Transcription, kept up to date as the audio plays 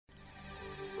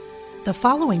The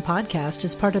following podcast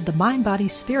is part of the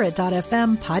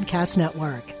MindBodySpirit.fm podcast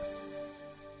network.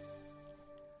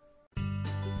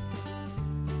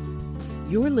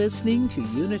 You're listening to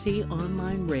Unity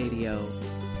Online Radio,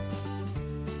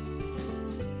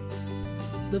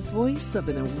 the voice of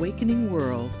an awakening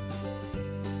world.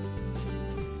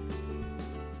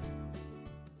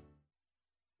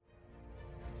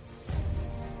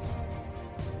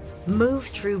 Move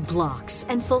through blocks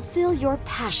and fulfill your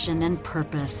passion and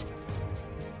purpose.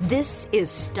 This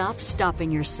is Stop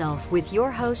Stopping Yourself with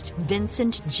your host,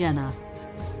 Vincent Genna.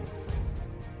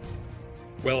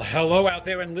 Well, hello out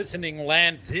there in listening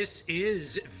land. This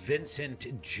is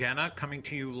Vincent Genna coming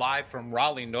to you live from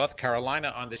Raleigh, North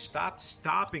Carolina on the Stop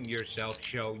Stopping Yourself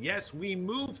show. Yes, we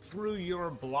move through your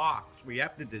blocks. We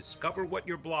have to discover what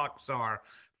your blocks are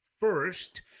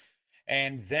first,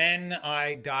 and then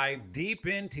I dive deep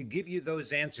in to give you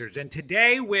those answers. And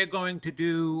today we're going to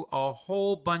do a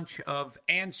whole bunch of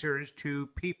answers to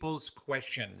people's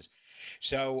questions.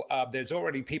 So there's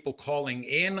already people calling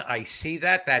in. I see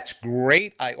that. That's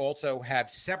great. I also have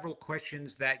several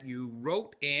questions that you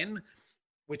wrote in,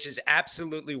 which is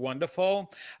absolutely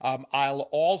wonderful. I'll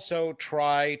also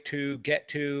try to get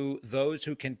to those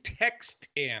who can text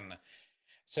in.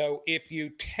 So if you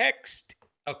text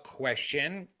a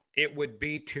question, it would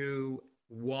be to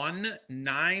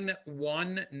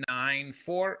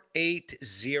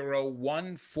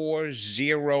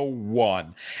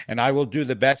 1-919-480-1401, and I will do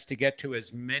the best to get to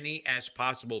as many as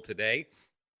possible today.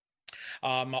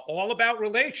 All about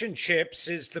relationships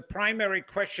is the primary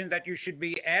question that you should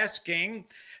be asking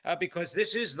because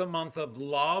this is the month of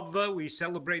love. We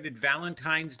celebrated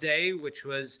Valentine's Day, which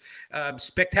was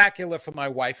spectacular for my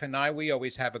wife and I. We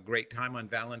always have a great time on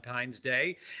Valentine's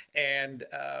Day. And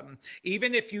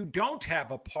even if you don't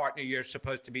have a partner, you're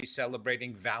supposed to be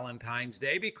celebrating Valentine's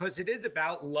Day because it is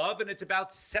about love and it's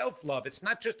about self-love. It's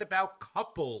not just about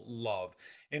couple love.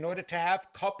 In order to have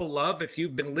couple love, if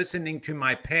you've been listening to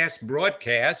my past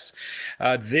broadcasts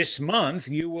this month,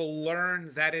 you will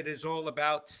learn that it is all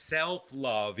about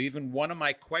self-love. Even one of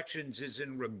my questions is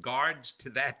in regards to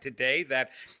that today that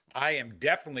I am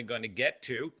definitely going to get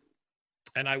to.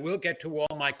 And I will get to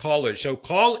all my callers. So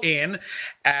call in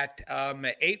at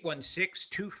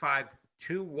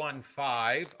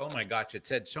 816-25215. Oh, my gosh, it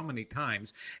said so many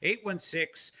times.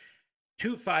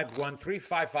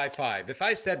 816-251-3555. If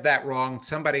I said that wrong,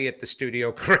 somebody at the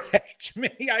studio correct me.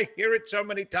 I hear it so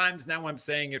many times now I'm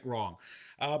saying it wrong.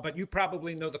 But you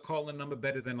probably know the call-in number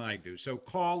better than I do. So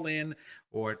call in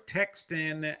or text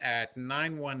in at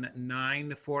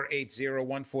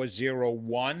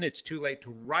 919-480-1401. It's too late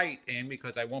to write in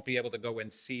because I won't be able to go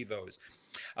and see those.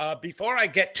 Before I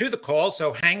get to the call,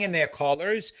 so hang in there,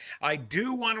 callers, I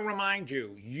do want to remind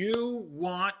you, you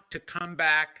want to come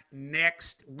back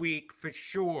next week for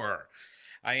sure.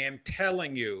 I am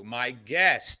telling you, my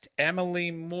guest,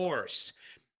 Emily Morse,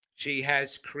 she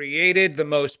has created the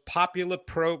most popular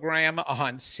program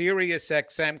on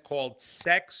SiriusXM called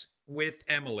Sex with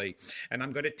Emily. And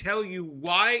I'm going to tell you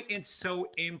why it's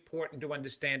so important to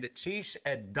understand that she's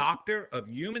a doctor of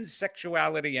human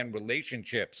sexuality and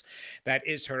relationships. That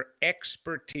is her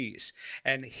expertise.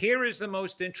 And here is the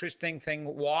most interesting thing,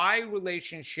 why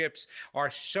relationships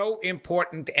are so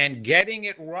important and getting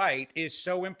it right is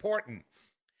so important.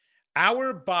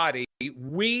 Our body,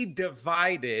 we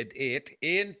divided it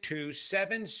into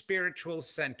 7 spiritual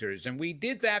centers, and we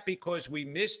did that because we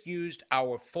misused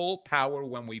our full power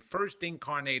when we first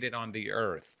incarnated on the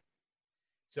earth.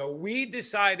 So we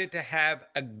decided to have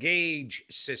a gauge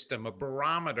system, a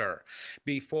barometer,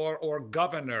 or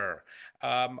governor,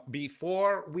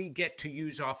 before we get to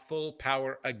use our full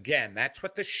power again. That's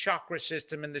what the chakra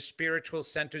system and the spiritual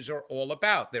centers are all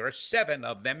about. There are 7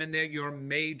 of them, and they're your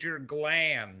major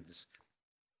glands.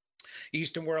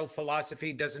 Eastern world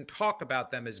philosophy doesn't talk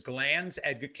about them as glands.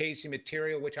 Edgar Cayce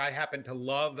material, which I happen to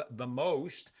love the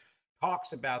most,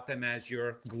 talks about them as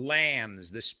your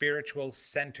glands, the spiritual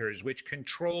centers, which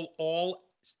control all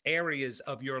areas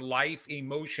of your life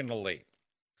emotionally.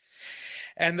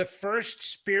 And the first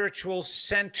spiritual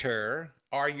center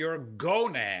are your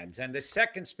gonads, and the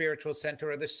second spiritual center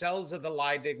are the cells of the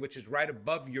Leydig, which is right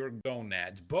above your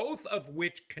gonads, both of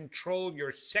which control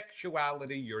your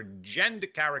sexuality, your gender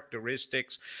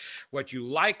characteristics, what you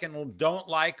like and don't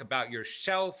like about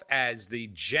yourself as the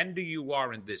gender you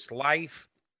are in this life.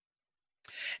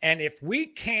 And if we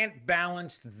can't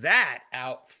balance that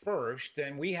out first,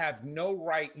 then we have no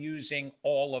right using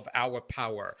all of our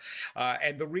power.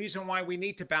 And the reason why we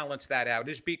need to balance that out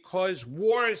is because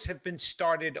wars have been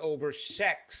started over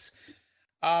sex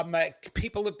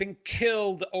People have been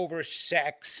killed over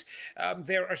sex.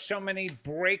 There are so many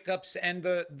breakups and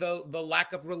the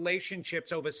lack of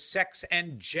relationships over sex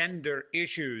and gender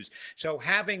issues. So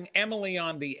having Emily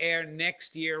on the air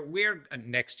next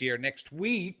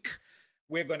week,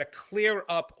 we're going to clear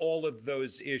up all of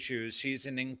those issues. She's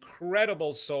an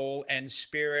incredible soul and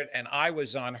spirit, and I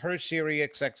was on her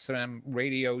SiriusXM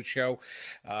radio show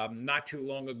not too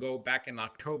long ago, back in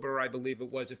October, I believe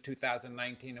it was, of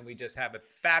 2019, and we just have a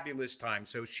fabulous time.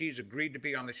 So she's agreed to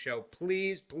be on the show.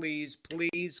 Please, please,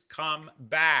 please come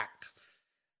back.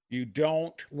 You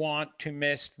don't want to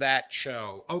miss that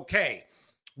show. Okay.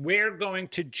 We're going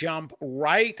to jump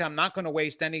right. I'm not going to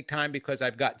waste any time because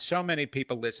I've got so many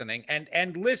people listening.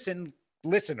 And listen,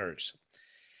 listeners,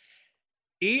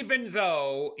 even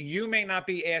though you may not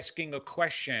be asking a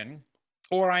question,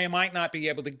 or I might not be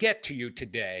able to get to you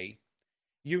today,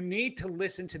 you need to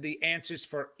listen to the answers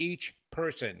for each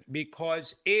person,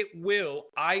 because it will,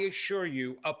 I assure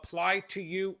you, apply to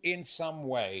you in some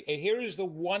way. And here is the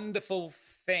wonderful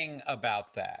thing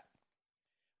about that.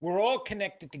 We're all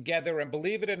connected together, and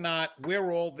believe it or not,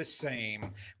 we're all the same.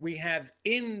 We have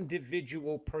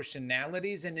individual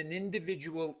personalities and an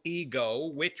individual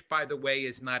ego, which, by the way,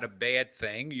 is not a bad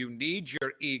thing. You need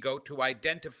your ego to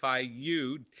identify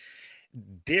you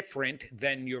different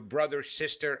than your brother,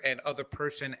 sister, and other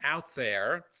person out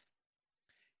there.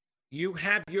 You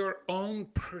have your own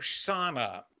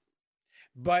persona.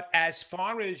 But as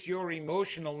far as your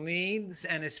emotional needs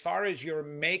and as far as your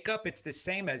makeup, it's the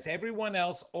same as everyone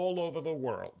else all over the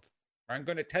world. I'm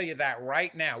going to tell you that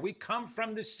right now. We come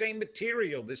from the same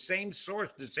material, the same source,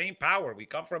 the same power. We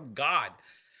come from God.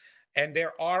 And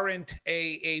there aren't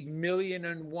a million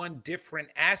and one different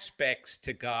aspects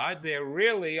to God. There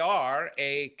really are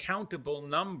a countable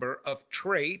number of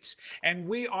traits, and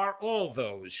we are all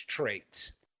those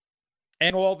traits.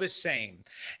 And all the same.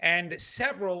 And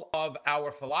several of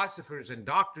our philosophers and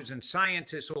doctors and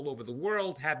scientists all over the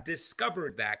world have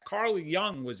discovered that. Carl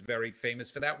Jung was very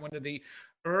famous for that, one of the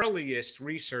earliest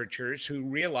researchers who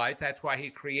realized, that's why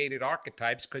he created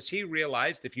archetypes, because he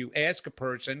realized if you ask a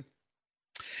person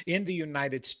in the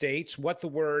United States what the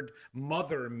word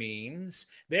mother means,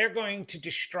 they're going to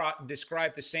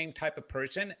describe the same type of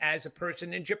person as a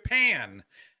person in Japan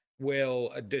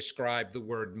will describe the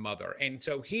word mother. And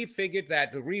so he figured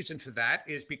that the reason for that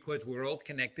is because we're all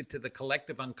connected to the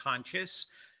collective unconscious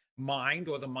mind,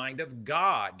 or the mind of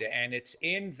God. And it's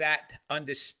in that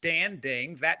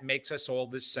understanding that makes us all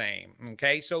the same.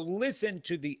 Okay, so listen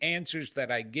to the answers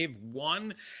that I give,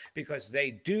 one, because they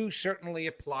do certainly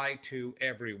apply to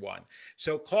everyone.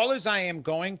 So callers, I am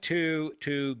going to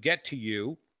get to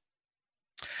you.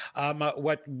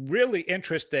 What really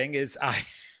interesting is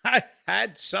I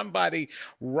had somebody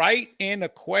write in a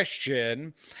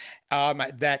question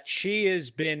that she has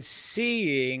been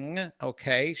seeing.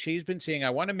 Okay, she's been seeing.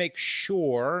 I want to make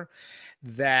sure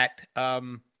that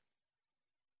I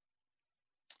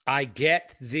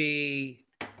get the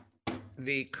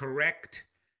correct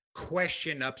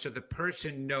question up so the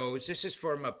person knows. This is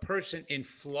from a person in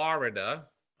Florida.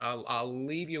 I'll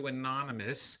leave you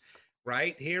anonymous.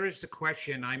 Right? Here is the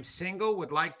question. I'm single,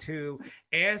 would like to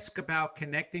ask about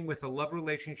connecting with a love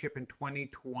relationship in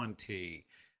 2020.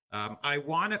 I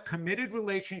want a committed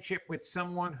relationship with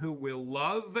someone who will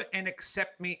love and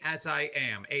accept me as I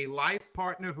am, a life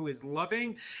partner who is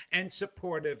loving and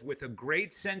supportive with a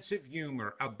great sense of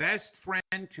humor, a best friend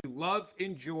to love,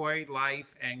 enjoy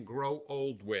life, and grow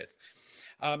old with.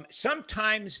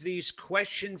 Sometimes these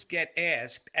questions get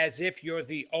asked as if you're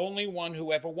the only one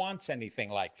who ever wants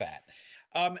anything like that.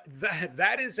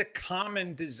 That is a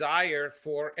common desire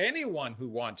for anyone who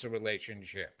wants a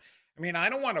relationship. I mean, I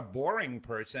don't want a boring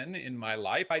person in my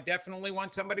life. I definitely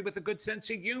want somebody with a good sense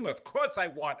of humor. Of course, I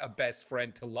want a best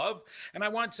friend to love, and I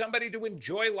want somebody to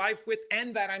enjoy life with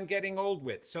and that I'm getting old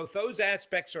with. So those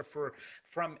aspects are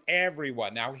from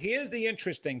everyone. Now, here's the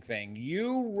interesting thing.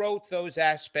 You wrote those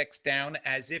aspects down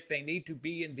as if they need to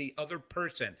be in the other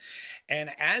person.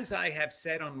 And as I have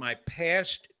said on my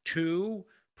past 2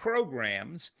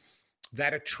 programs,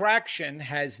 that attraction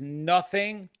has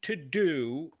nothing to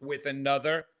do with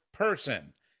another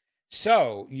person.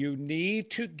 So you need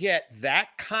to get that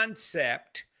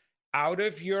concept out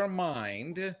of your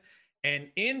mind and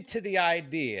into the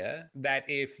idea that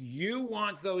if you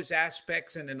want those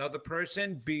aspects in another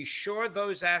person, be sure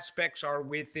those aspects are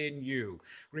within you.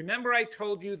 Remember I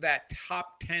told you that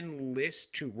top 10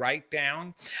 list to write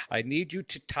down? I need you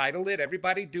to title it.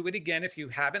 Everybody do it again. If you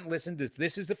haven't listened, if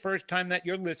this is the first time that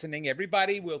you're listening,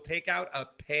 everybody will take out a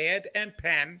pad and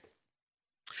pen.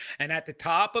 And at the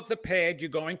top of the page, you're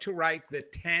going to write the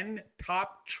 10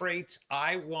 top traits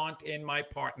I want in my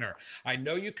partner. I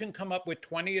know you can come up with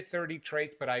 20 or 30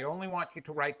 traits, but I only want you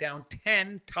to write down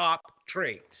 10 top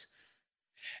traits.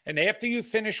 And after you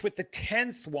finish with the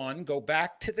 10th one, go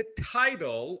back to the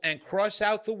title and cross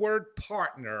out the word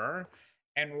partner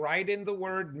and write in the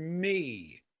word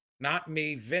me. Not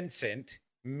me, Vincent,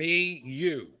 me,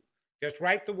 you. Just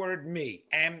write the word me,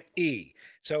 M-E.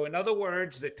 So in other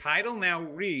words, the title now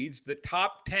reads the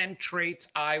top 10 traits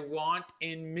I want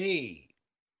in me.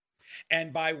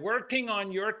 And by working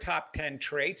on your top 10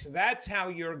 traits, that's how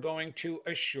you're going to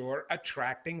assure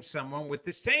attracting someone with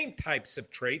the same types of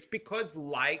traits, because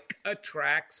like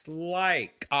attracts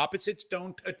like. Opposites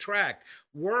don't attract.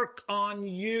 Work on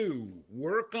you.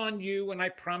 Work on you, and I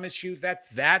promise you that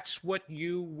that's what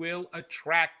you will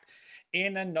attract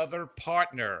in another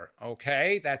partner.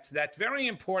 Okay? That's very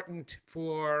important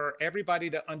for everybody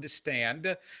to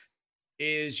understand,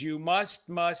 is you must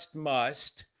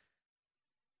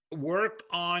work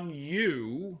on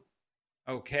you,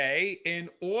 okay, in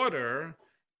order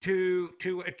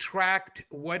to attract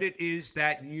what it is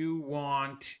that you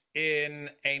want in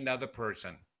another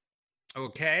person.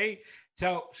 Okay?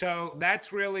 So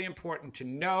that's really important to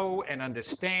know and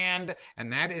understand,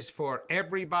 and that is for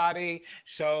everybody.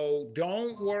 So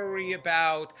don't worry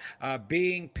about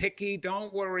being picky.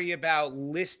 Don't worry about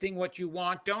listing what you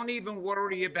want. Don't even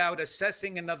worry about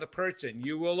assessing another person.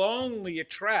 You will only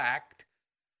attract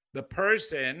the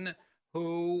person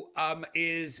who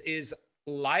is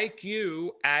like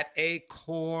you at a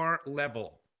core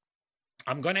level.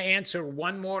 I'm going to answer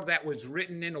one more that was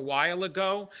written in a while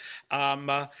ago,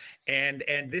 and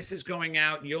this is going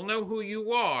out. You'll know who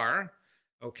you are.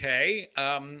 Okay.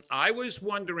 I was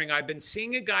wondering, I've been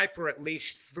seeing a guy for at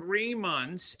least 3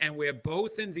 months, and we're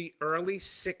both in the early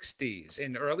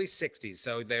 60s.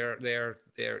 So they're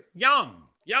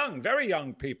young, very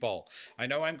young people. I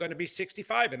know I'm going to be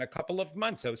 65 in a couple of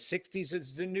months. So 60s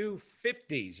is the new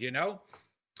 50s, you know.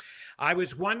 I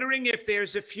was wondering if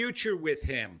there's a future with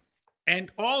him.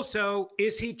 And also,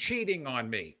 is he cheating on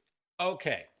me?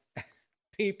 Okay,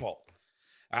 people.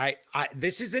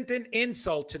 This isn't an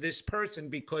insult to this person,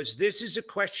 because this is a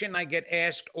question I get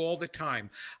asked all the time.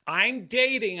 I'm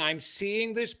dating, I'm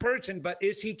seeing this person, but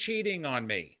is he cheating on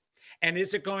me? And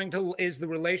is the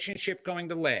relationship going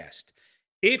to last?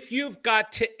 If you've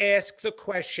got to ask the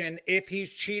question if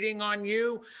he's cheating on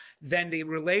you, then the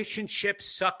relationship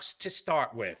sucks to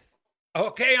start with.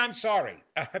 Okay, I'm sorry.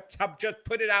 I'll just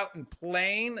put it out in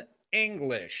plain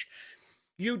English.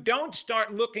 You don't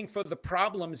start looking for the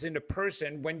problems in a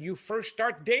person when you first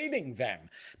start dating them.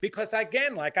 Because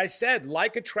again, like I said,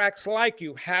 like attracts like.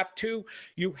 You have to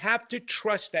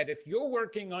trust that if you're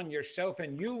working on yourself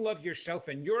and you love yourself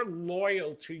and you're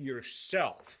loyal to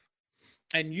yourself,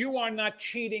 and you are not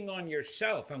cheating on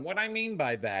yourself. And what I mean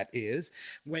by that is,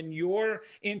 when your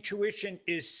intuition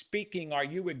is speaking, are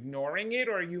you ignoring it,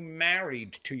 or are you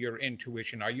married to your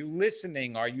intuition? Are you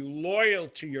listening? Are you loyal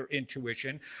to your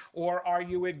intuition? Or are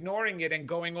you ignoring it and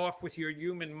going off with your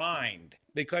human mind?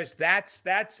 Because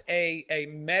that's a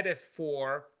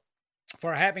metaphor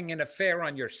for having an affair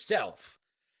on yourself.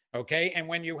 Okay? And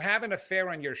when you have an affair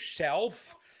on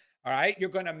yourself, all right, you're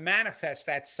going to manifest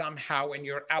that somehow in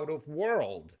your outer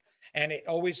world. And it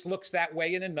always looks that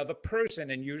way in another person.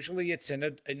 And usually it's in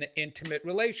an intimate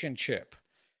relationship.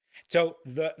 So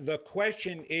the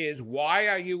question is, why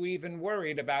are you even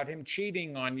worried about him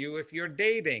cheating on you if you're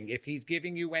dating? If he's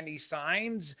giving you any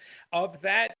signs of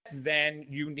that, then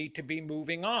you need to be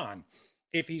moving on.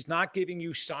 If he's not giving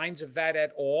you signs of that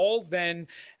at all, then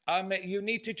you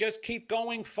need to just keep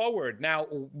going forward. Now,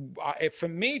 for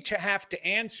me to have to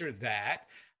answer that,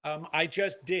 I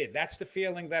just did. That's the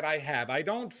feeling that I have. I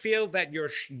don't feel that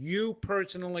you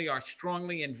personally are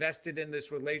strongly invested in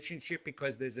this relationship,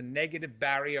 because there's a negative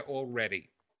barrier already.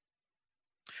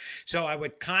 So I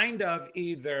would kind of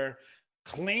either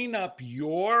clean up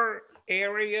your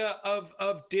area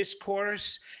of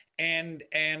discourse and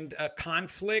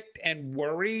conflict and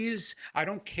worries. I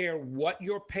don't care what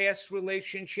your past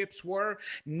relationships were.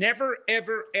 Never,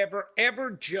 ever, ever,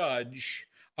 ever judge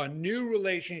a new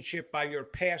relationship by your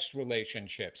past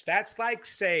relationships. That's like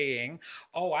saying,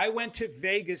 oh, I went to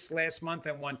Vegas last month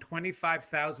and won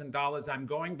 $25,000. I'm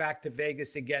going back to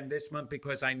Vegas again this month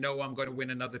because I know I'm going to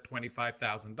win another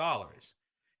 $25,000.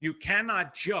 You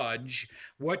cannot judge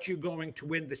what you're going to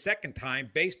win the second time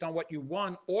based on what you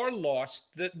won or lost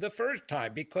the first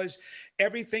time, because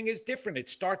everything is different. It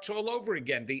starts all over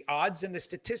again. The odds and the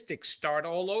statistics start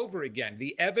all over again.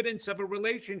 The evidence of a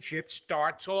relationship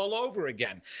starts all over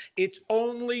again. It's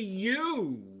only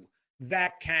you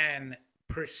that can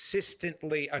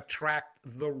persistently attract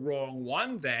the wrong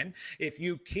one then. If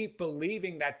you keep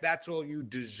believing that that's all you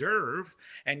deserve,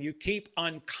 and you keep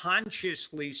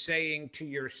unconsciously saying to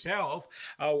yourself,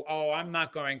 oh, I'm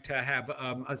not going to have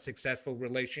a successful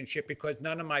relationship because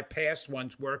none of my past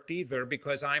ones worked either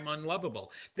because I'm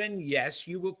unlovable, then yes,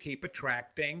 you will keep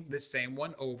attracting the same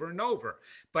one over and over.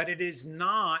 But it is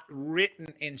not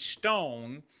written in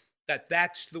stone that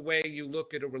that's the way you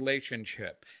look at a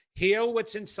relationship. Heal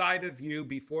what's inside of you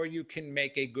before you can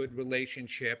make a good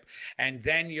relationship, and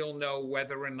then you'll know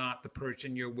whether or not the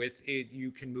person you're with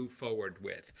you can move forward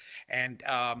with. And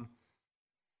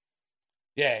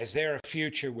yeah, is there a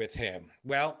future with him?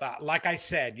 Well, like I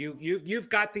said, you've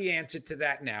got the answer to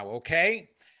that now. Okay.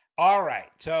 All right.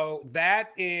 So that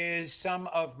is some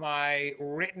of my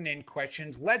written in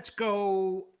questions. Let's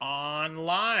go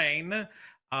online.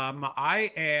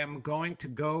 I am going to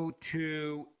go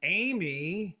to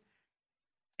Amy.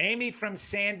 Amy from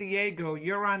San Diego,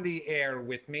 you're on the air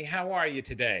with me. How are you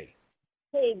today?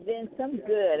 Hey, Vince, I'm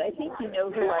good. I think you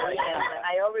know who I am, and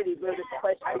I already wrote a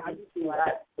question into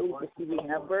last receiving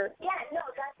number.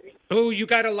 Oh, you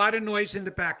got a lot of noise in the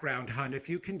background, hon. If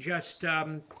you can just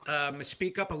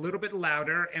speak up a little bit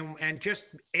louder, and just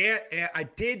I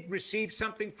did receive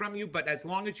something from you, but as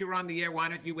long as you're on the air, why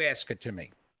don't you ask it to me?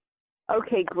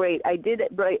 Okay, great. I did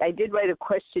write a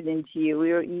question into you.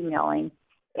 We were emailing.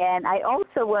 And I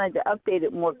also wanted to update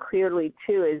it more clearly,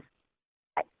 too, is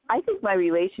I think my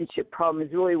relationship problem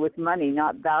is really with money,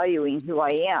 not valuing who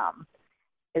I am.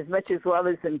 As much as love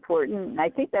is important, and I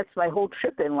think that's my whole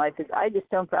trip in life, is I just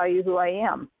don't value who I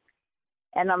am.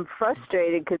 And I'm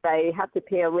frustrated because I have to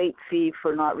pay a late fee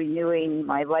for not renewing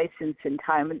my license in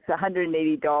time. It's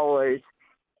 $180.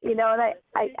 You know,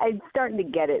 and I'm starting to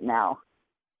get it now.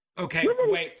 Okay,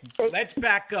 wait, let's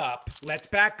back up.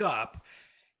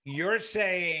 You're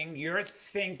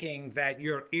thinking that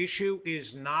your issue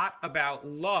is not about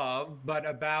love, but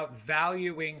about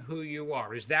valuing who you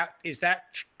are. Is that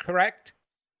correct?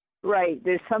 Right.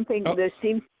 There seems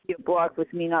to be a block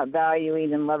with me not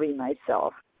valuing and loving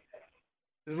myself.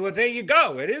 Well, there you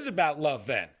go. It is about love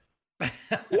then.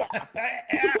 Yeah.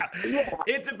 Yeah.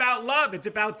 It's about love. It's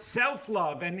about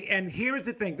self-love. And here's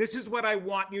the thing. This is what I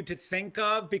want you to think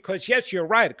of, because yes, you're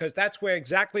right, because that's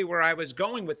exactly where I was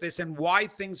going with this, and why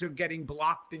things are getting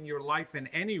blocked in your life in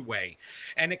any way.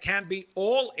 And it can be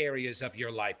all areas of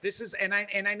your life. This is, and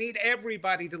I need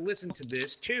everybody to listen to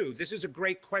this too. This is a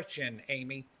great question,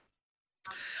 Amy.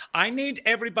 I need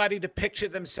everybody to picture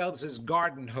themselves as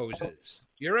garden hoses.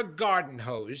 You're a garden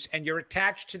hose, and you're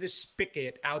attached to the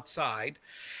spigot outside,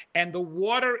 and the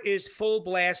water is full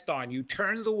blast on. You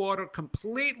turn the water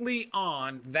completely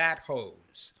on that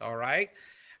hose, all right?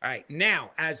 All right,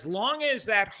 now, as long as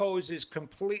that hose is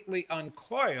completely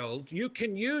uncoiled, you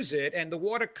can use it and the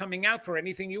water coming out for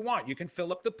anything you want. You can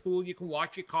fill up the pool, you can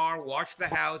wash your car, wash the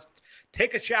house,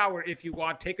 take a shower if you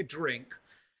want, take a drink.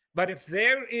 But if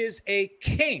there is a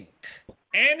kink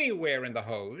anywhere in the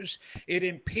hose, it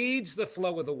impedes the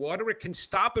flow of the water. It can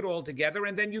stop it altogether,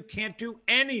 and then you can't do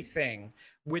anything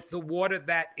with the water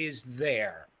that is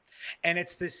there. And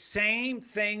it's the same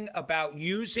thing about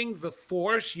using the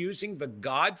force, using the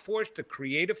God force, the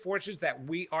creative forces that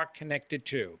we are connected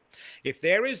to. If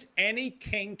there is any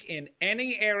kink in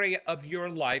any area of your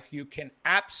life, you can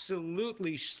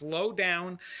absolutely slow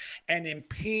down and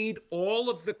impede all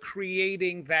of the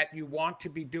creating that you want to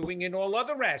be doing in all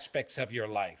other aspects of your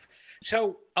life.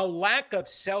 So a lack of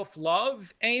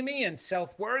self-love, Amy, and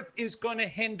self-worth is going to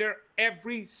hinder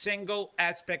every single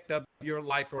aspect of your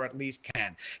life, or at least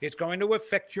can. It's going to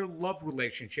affect your love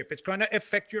relationship. It's going to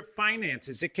affect your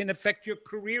finances. It can affect your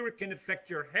career. It can affect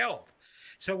your health.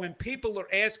 So when people are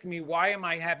asking me, why am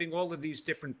I having all of these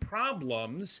different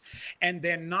problems, and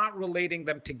they're not relating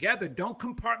them together, don't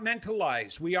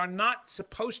compartmentalize. We are not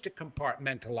supposed to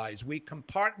compartmentalize. We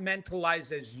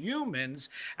compartmentalize as humans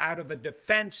out of a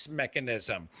defense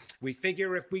mechanism. We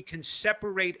figure if we can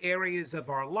separate areas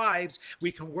of our lives,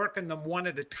 we can work on them one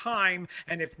at a time,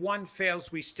 and if one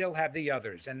fails, we still have the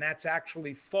others. And that's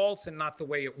actually false and not the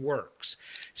way it works.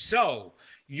 So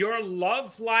your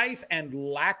love life and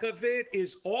lack of it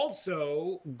is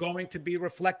also going to be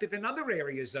reflective in other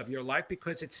areas of your life,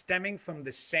 because it's stemming from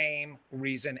the same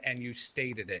reason, and you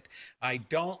stated it. I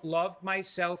don't love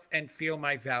myself and feel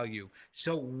my value.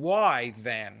 So why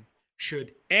then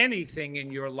should anything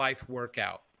in your life work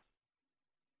out?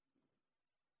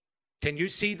 Can you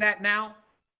see that now?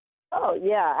 Oh,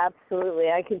 yeah, absolutely.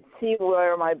 I can see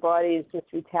where my body is just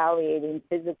retaliating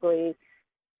physically.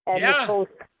 And this whole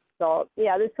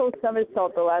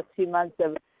somersault the last few months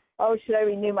of, should I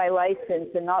renew my license,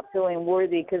 and not feeling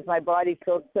worthy because my body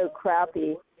feels so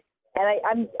crappy.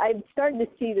 I'm starting to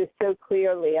see this so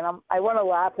clearly, and I want to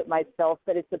laugh at myself,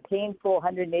 but it's a painful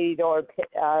 $180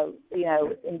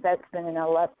 investment in a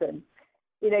lesson.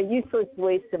 Useless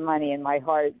waste of money in my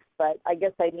heart, but I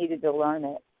guess I needed to learn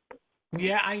it.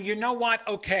 Yeah, you know what?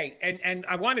 Okay, and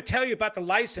I want to tell you about the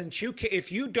license.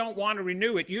 If you don't want to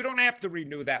renew it, you don't have to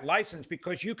renew that license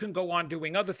because you can go on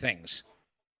doing other things.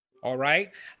 All right?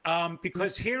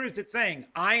 Because here is the thing.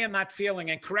 I am not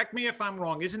feeling, and correct me if I'm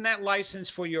wrong, isn't that license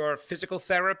for your physical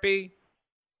therapy?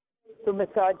 For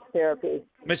massage therapy.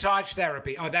 Massage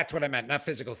therapy. Oh, that's what I meant, not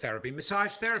physical therapy.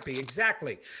 Massage therapy,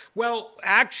 exactly. Well,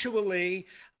 actually,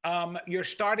 you're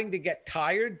starting to get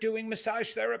tired doing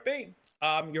massage therapy.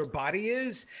 Your body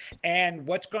is, and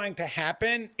what's going to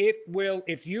happen, it will,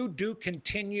 if you do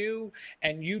continue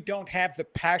and you don't have the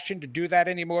passion to do that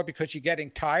anymore because you're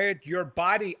getting tired, your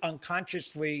body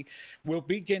unconsciously will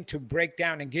begin to break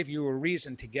down and give you a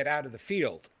reason to get out of the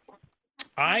field.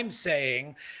 I'm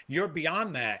saying you're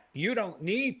beyond that. You don't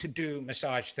need to do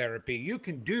massage therapy. You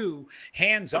can do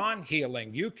hands-on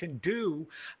healing. You can do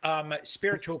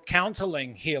spiritual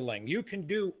counseling healing. You can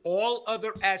do all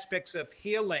other aspects of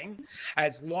healing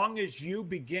as long as you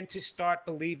begin to start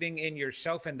believing in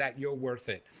yourself and that you're worth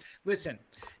it. Listen,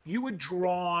 you were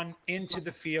drawn into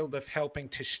the field of helping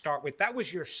to start with. That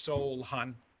was your soul,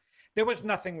 hon. There was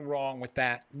nothing wrong with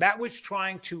that. That was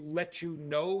trying to let you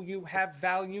know you have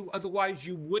value. Otherwise,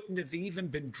 you wouldn't have even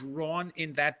been drawn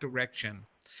in that direction.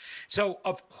 So,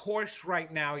 of course,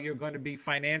 right now, you're going to be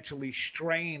financially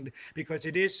strained because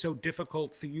it is so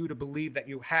difficult for you to believe that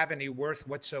you have any worth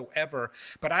whatsoever.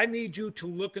 But I need you to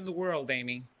look in the world,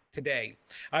 Amy, today.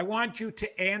 I want you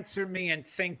to answer me and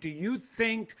think, do you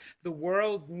think the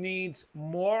world needs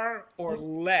more or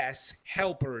less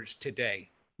helpers today?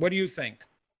 What do you think?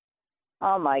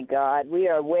 Oh, my God. We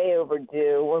are way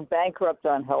overdue. We're bankrupt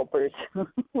on helpers.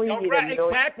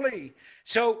 Exactly.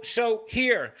 So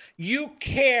here, you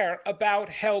care about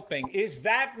helping. Is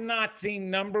that not the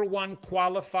number one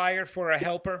qualifier for a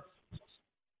helper?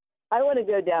 I want to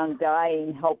go down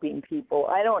dying helping people.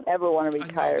 I don't ever want to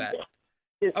retire.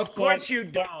 Of course you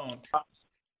don't.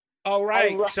 All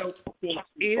right. So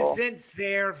isn't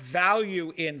there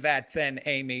value in that then,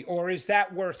 Amy? Or is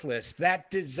that worthless? That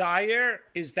desire,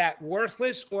 is that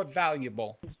worthless or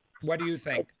valuable? What do you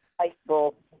think?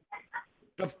 Valuable.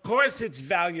 Of course it's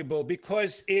valuable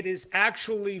because it is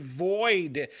actually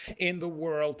void in the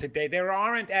world today. There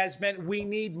aren't as many. We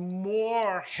need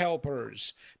more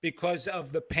helpers because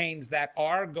of the pains that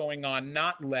are going on,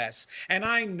 not less. And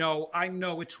I know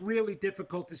it's really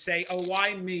difficult to say, oh,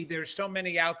 why me? There's so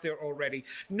many out there already.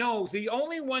 No, the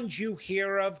only ones you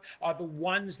hear of are the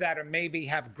ones that are maybe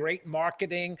have great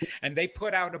marketing and they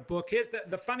put out a book. Here's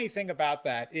the funny thing about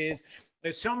that is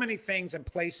there's so many things and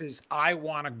places I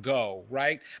want to go,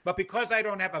 right? But because I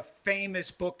don't have a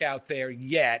famous book out there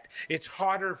yet, it's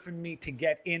harder for me to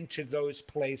get into those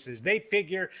places. They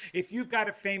figure if you've got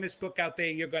a famous book out there,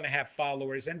 you're going to have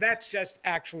followers. And that's just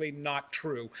actually not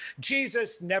true.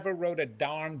 Jesus never wrote a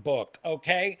darn book,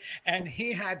 okay? And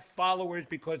he had followers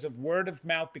because of word of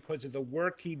mouth, because of the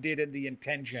work he did and the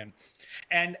intention.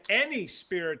 And any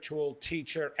spiritual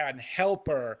teacher and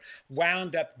helper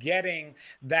wound up getting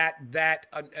that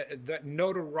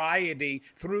notoriety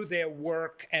through their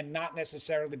work and not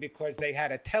necessarily because they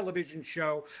had a television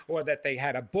show or that they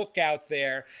had a book out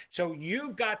there. So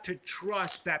you've got to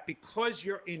trust that because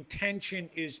your intention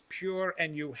is pure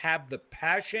and you have the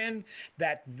passion,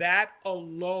 that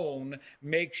alone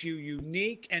makes you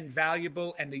unique and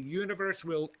valuable, and the universe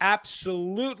will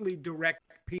absolutely direct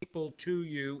people to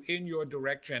you in your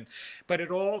direction. But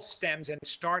it all stems and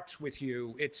starts with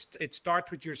you. It starts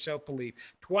with your self-belief.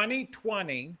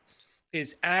 2020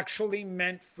 is actually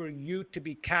meant for you to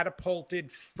be catapulted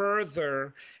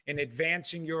further in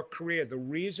advancing your career. The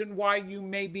reason why you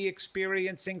may be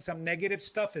experiencing some negative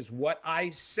stuff is what I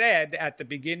said at the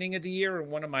beginning of the year in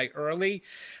one of my early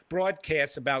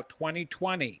broadcasts about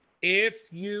 2020.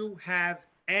 If you have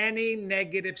any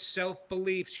negative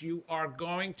self-beliefs, you are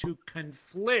going to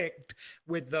conflict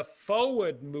with the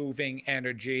forward-moving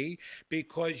energy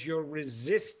because you're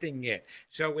resisting it.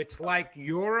 So it's like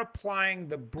you're applying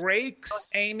the brakes,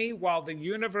 Amy, while the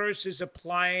universe is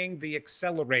applying the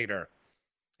accelerator.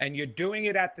 And you're doing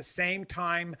it at the same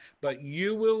time, but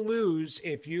you will lose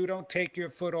if you don't take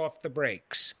your foot off the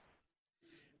brakes.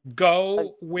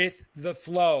 Go with the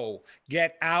flow.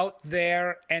 Get out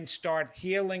there and start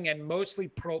healing, and mostly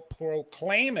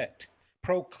proclaim it.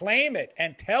 Proclaim it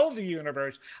and tell the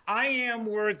universe, I am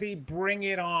worthy, bring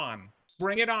it on.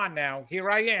 Bring it on now.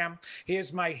 Here I am.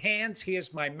 Here's my hands.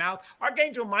 Here's my mouth.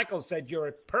 Archangel Michael said you're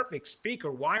a perfect speaker.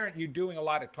 Why aren't you doing a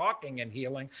lot of talking and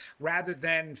healing rather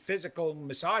than physical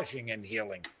massaging and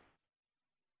healing?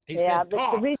 He said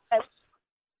talk.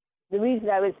 The reason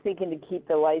I was thinking to keep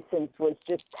the license was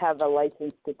just have a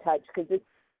license to touch, because it's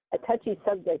a touchy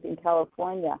subject in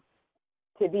California.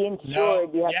 To be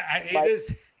insured, you have it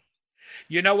is.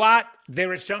 You know what?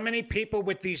 There are so many people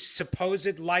with these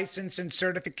supposed license and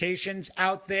certifications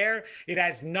out there. It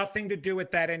has nothing to do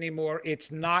with that anymore.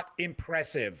 It's not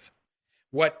impressive.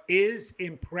 What is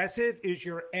impressive is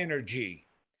your energy.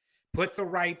 Put the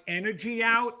right energy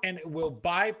out, and it will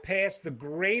bypass the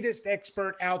greatest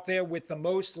expert out there with the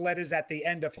most letters at the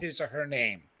end of his or her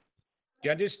name. Do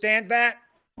you understand that?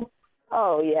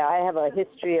 Oh, yeah. I have a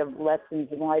history of lessons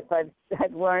in life.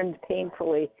 I've learned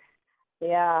painfully.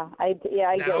 Yeah, I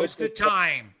Now is the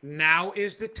time. Now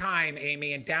is the time,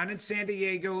 Amy. And down in San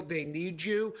Diego, they need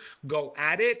you. Go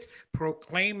at it.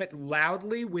 Proclaim it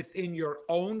loudly within your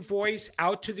own voice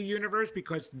out to the universe,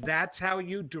 because that's how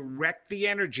you direct the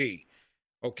energy.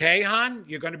 Okay, hon?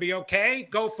 You're going to be okay?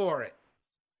 Go for it.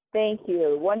 Thank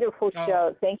you. Wonderful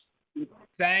show. Thank you.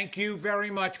 Thank you very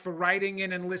much for writing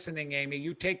in and listening, Amy.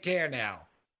 You take care now.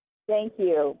 Thank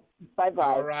you. Bye-bye.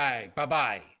 All right.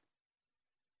 Bye-bye.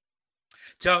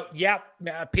 So,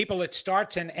 people, it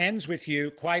starts and ends with you,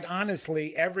 quite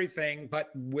honestly, everything, but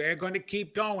we're going to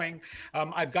keep going.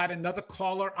 I've got another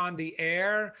caller on the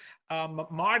air.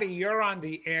 Marty, you're on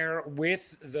the air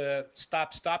with the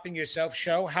Stop Stopping Yourself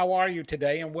show. How are you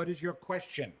today, and what is your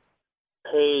question?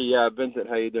 Hey, Vincent,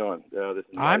 how you doing?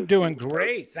 I'm doing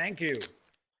great. Thank you.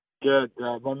 Good.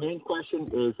 My main question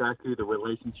is actually the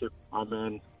relationship I'm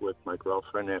in with my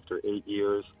girlfriend after 8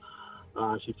 years.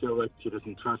 She feels like she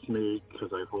doesn't trust me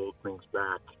because I hold things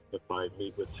back. If I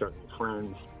meet with certain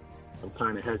friends, I'm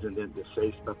kind of hesitant to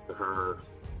say stuff to her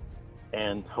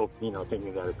and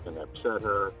thinking that it's going to upset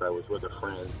her if I was with a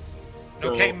friend.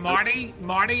 Okay, Marty,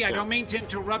 I don't mean to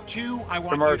interrupt you. I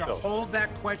want you to hold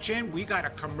that question. We got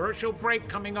a commercial break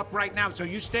coming up right now, so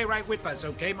you stay right with us,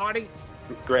 okay, Marty?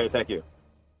 Great, thank you.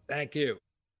 Thank you.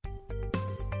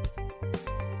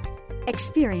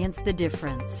 Experience the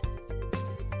difference.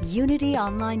 Unity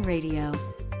Online Radio.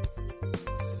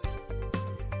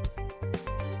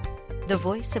 The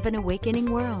voice of an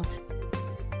awakening world.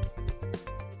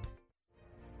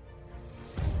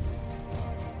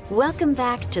 Welcome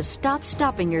back to Stop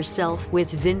Stopping Yourself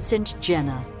with Vincent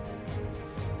Genna.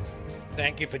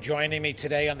 Thank you for joining me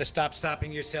today on the Stop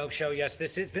Stopping Yourself show. Yes,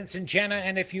 this is Vincent Genna,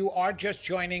 and if you are just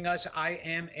joining us, I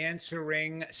am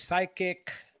answering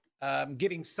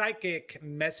giving psychic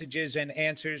messages and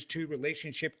answers to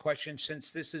relationship questions, since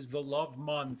this is the love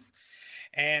month.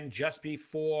 And just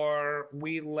before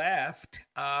we left,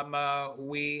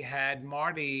 we had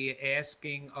Marty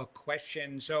asking a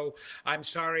question. So I'm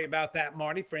sorry about that,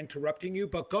 Marty, for interrupting you.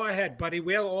 But go ahead, buddy.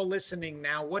 We're all listening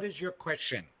now. What is your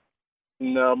question?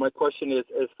 No, my question is,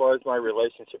 as far as my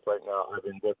relationship right now, I've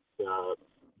been with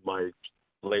my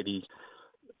lady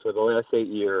for the last 8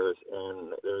 years,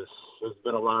 and there's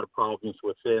been a lot of problems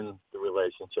within the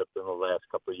relationship in the last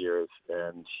couple of years,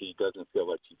 and she doesn't feel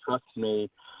like she trusts me,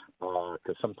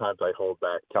 because sometimes I hold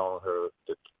back telling her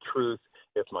the truth.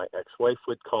 If my ex-wife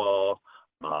would call,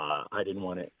 I didn't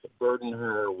want to burden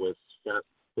her with that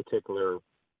particular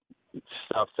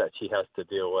stuff that she has to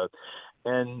deal with,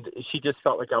 and she just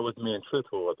felt like I was being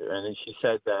truthful with her. And then she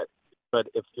said that, but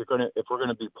if we're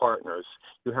gonna be partners,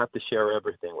 you have to share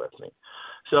everything with me.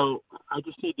 So I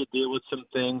just need to deal with some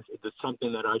things. Is it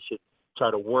something that I should try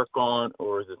to work on,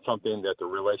 or is it something that the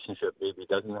relationship maybe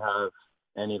doesn't have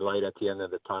any light at the end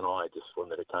of the tunnel? I just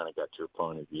wanted to kind of get your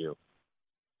point of view.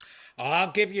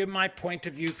 I'll give you my point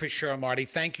of view for sure, Marty.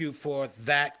 Thank you for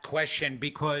that question,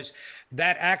 because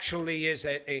that actually is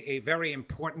a very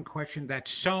important question that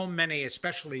so many,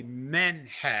 especially men,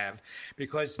 have,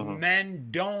 because men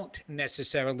don't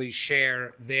necessarily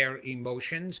share their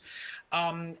emotions.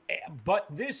 But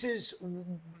this is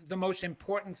the most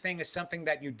important thing, is something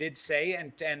that you did say,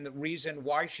 and the reason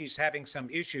why she's having some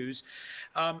issues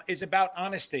is about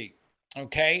honesty.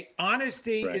 Okay,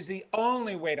 honesty is the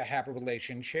only way to have a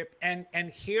relationship. And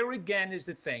here again is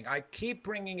the thing. I keep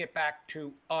bringing it back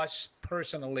to us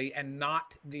personally and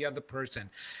not the other person.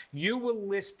 You were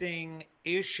listing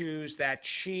issues that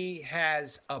she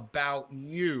has about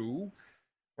you,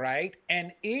 right?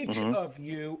 And each of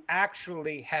you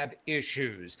actually have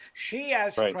issues. She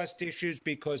has trust issues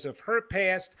because of her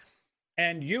past,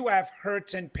 and you have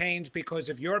hurts and pains because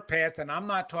of your past. And I'm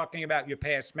not talking about your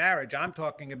past marriage. I'm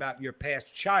talking about your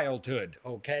past childhood,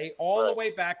 okay? All the way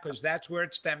back, because that's where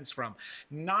it stems from.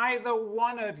 Neither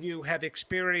one of you have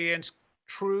experienced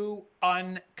true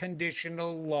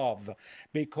unconditional love,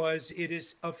 because it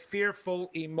is a fearful,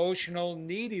 emotional,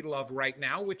 needy love right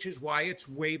now, which is why it's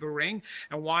wavering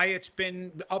and why it's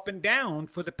been up and down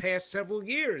for the past several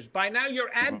years. By now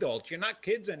you're adults, you're not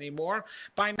kids anymore.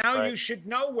 By now you should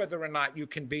know whether or not you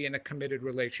can be in a committed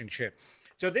relationship.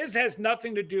 So this has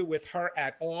nothing to do with her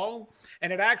at all,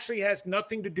 and it actually has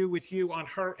nothing to do with you on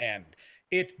her end.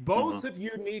 It both of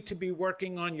you need to be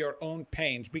working on your own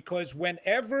pains, because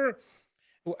whenever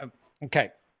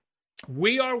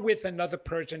we are with another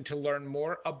person to learn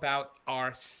more about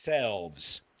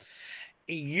ourselves.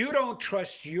 You don't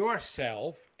trust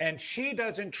yourself, and she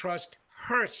doesn't trust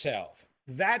herself.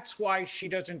 That's why she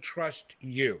doesn't trust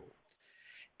you.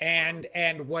 And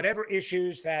whatever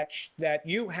issues that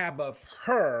you have of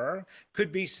her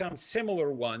could be some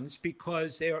similar ones,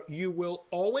 because you will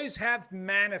always have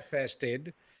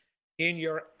manifested in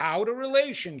your outer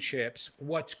relationships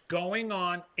what's going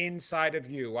on inside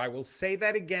of you. I will say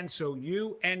that again so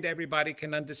you and everybody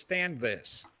can understand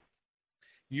this.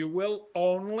 You will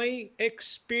only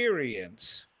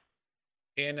experience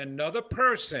in another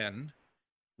person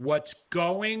what's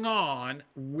going on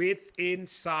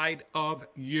inside of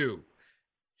you.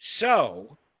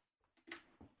 So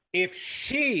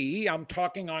if I'm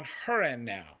talking on her end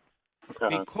now,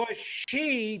 because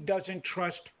she doesn't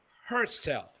trust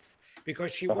herself,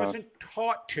 because she wasn't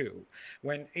taught to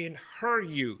when in her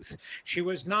youth. She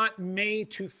was not made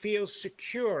to feel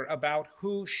secure about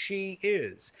who she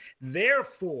is.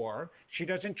 Therefore, she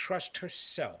doesn't trust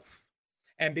herself.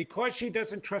 And because she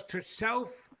doesn't trust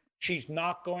herself, she's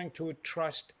not going to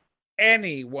trust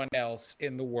anyone else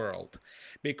in the world,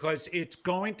 because it's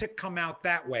going to come out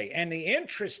that way. And the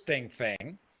interesting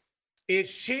thing is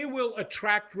she will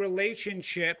attract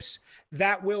relationships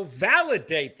that will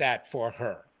validate that for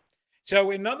her.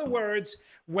 So in other words,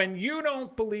 when you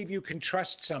don't believe you can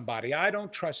trust somebody, I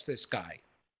don't trust this guy,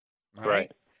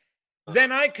 right?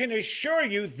 Then I can assure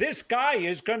you this guy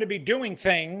is going to be doing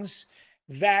things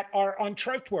that are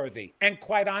untrustworthy. And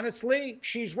quite honestly,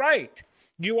 she's right.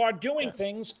 You are doing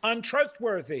things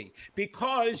untrustworthy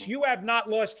because you have not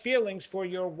lost feelings for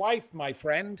your wife, my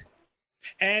friend.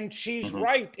 And she's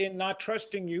right in not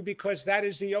trusting you, because that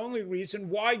is the only reason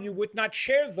why you would not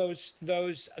share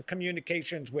those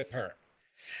communications with her.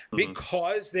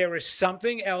 Because there is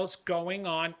something else going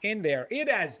on in there. It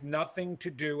has nothing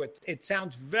to do. It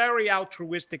sounds very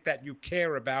altruistic that you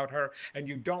care about her and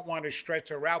you don't want to stress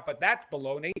her out, but that's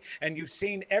baloney. And you've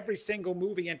seen every single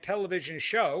movie and television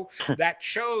show that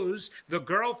shows the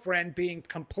girlfriend being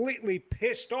completely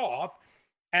pissed off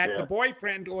at the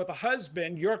boyfriend or the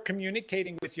husband. You're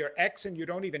communicating with your ex and you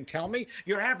don't even tell me.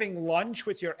 You're having lunch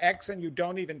with your ex and you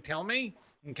don't even tell me.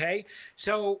 Okay,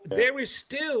 so there is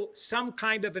still some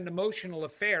kind of an emotional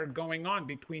affair going on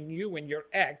between you and your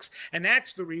ex. And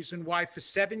that's the reason why for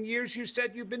 7 years you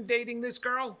said you've been dating this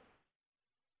girl?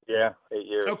 Yeah, 8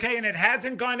 years. Okay, and it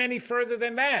hasn't gone any further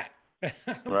than that.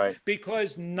 Right.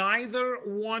 Because neither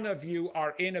one of you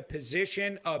are in a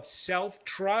position of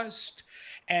self-trust,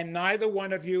 and neither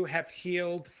one of you have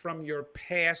healed from your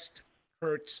past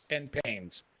hurts and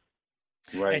pains.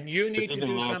 Right. And you need to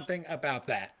do something about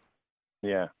that.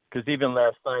 Yeah, because even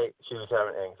last night she was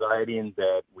having anxiety in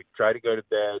bed. We tried to go to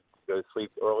bed, go to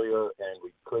sleep earlier, and we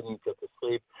couldn't get to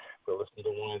sleep. We're listening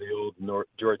to one of the old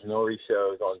George Norrie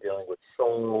shows on dealing with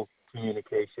soul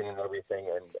communication and everything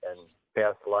and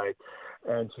past life.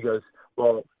 And she goes,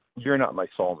 well, you're not my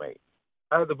soulmate.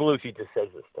 Out of the blue, she just says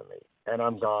this to me. And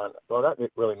I'm gone, well, that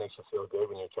really makes you feel good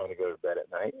when you're trying to go to bed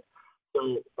at night.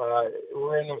 So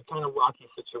we're in a kind of rocky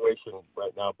situation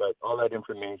right now, but all that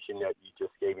information that you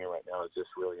just gave me right now is just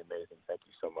really amazing. Thank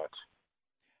you so much.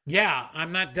 Yeah,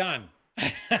 I'm not done.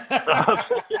 That's okay.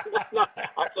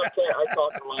 I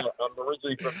talk a lot. I'm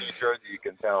originally from New Jersey, you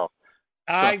can tell.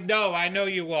 I know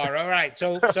you are. All right.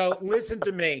 So listen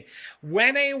to me.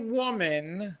 When a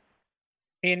woman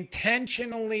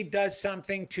intentionally does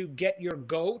something to get your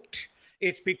goat,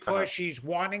 it's because she's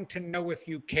wanting to know if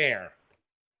you care.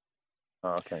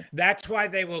 Oh, okay. That's why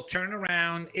they will turn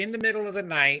around in the middle of the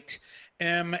night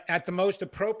at the most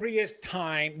inappropriate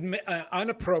time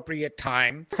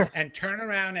and turn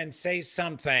around and say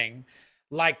something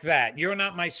like that. You're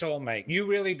not my soulmate. You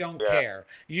really don't care.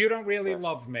 You don't really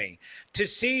love me. To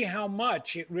see how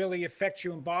much it really affects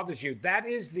you and bothers you. That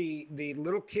is the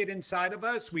little kid inside of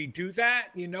us. We do that.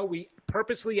 You know, we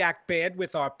purposely act bad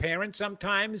with our parents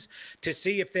sometimes to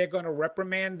see if they're going to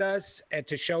reprimand us and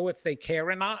to show if they care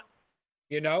or not.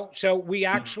 You know, so we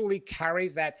actually carry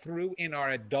that through in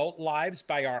our adult lives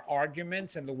by our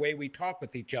arguments and the way we talk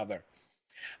with each other.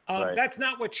 Right. That's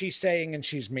not what she's saying and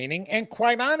she's meaning. And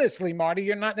quite honestly, Marty,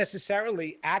 you're not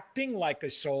necessarily acting like a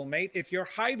soulmate if you're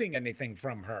hiding anything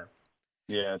from her.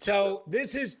 Yeah. So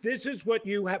this is what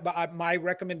you have. My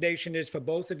recommendation is for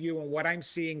both of you and what I'm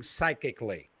seeing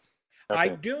psychically. I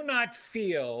Okay. do not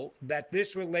feel that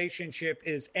this relationship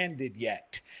is ended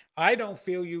yet. I don't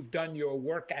feel you've done your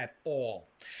work at all.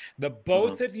 The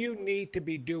both of you need to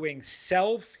be doing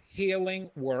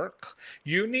self-healing work.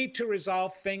 You need to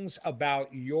resolve things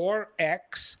about your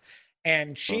ex,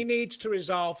 and she needs to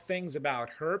resolve things about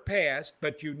her past,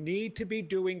 but you need to be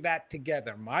doing that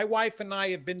together. My wife and I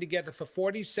have been together for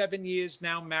 47 years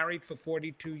now, married for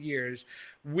 42 years.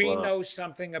 We Wow. know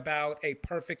something about a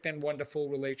perfect and wonderful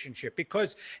relationship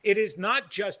because it is not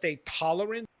just a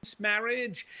tolerance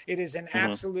marriage, it is an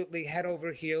absolutely head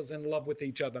over heels in love with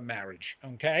each other marriage.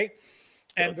 Okay.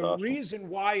 And That's the awesome. reason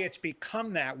why it's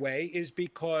become that way is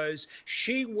because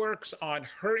she works on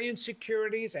her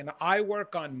insecurities and I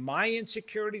work on my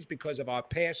insecurities because of our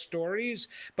past stories.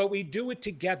 But we do it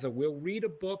together. We'll read a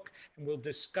book and we'll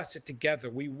discuss it together.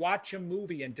 We watch a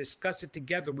movie and discuss it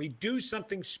together. We do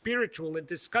something spiritual and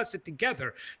discuss it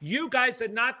together. You guys are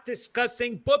not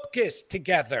discussing Bupkis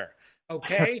together.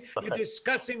 Okay, you're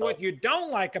discussing what you don't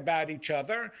like about each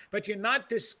other, but you're not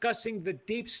discussing the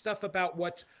deep stuff about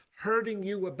what's hurting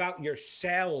you about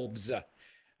yourselves,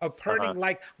 of hurting,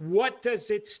 like, what does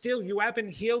it still, you haven't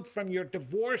healed from your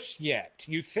divorce yet.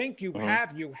 You think you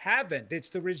have, you haven't. It's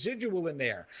the residual in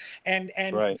there. And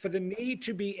Right. for the need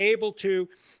to be able to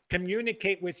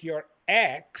communicate with your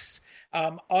ex,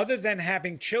 other than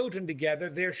having children together,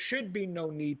 there should be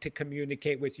no need to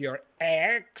communicate with your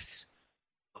ex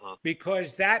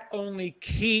because that only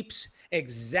keeps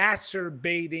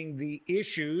exacerbating the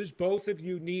issues. Both of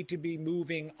you need to be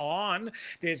moving on.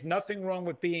 There's nothing wrong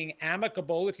with being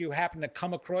amicable if you happen to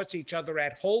come across each other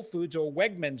at Whole Foods or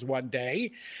Wegmans one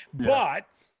day. But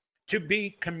to be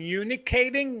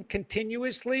communicating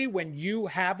continuously when you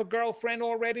have a girlfriend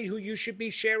already who you should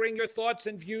be sharing your thoughts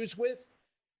and views with,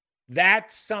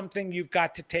 that's something you've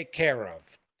got to take care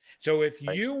of. So if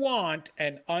you want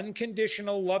an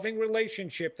unconditional loving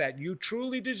relationship that you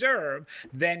truly deserve,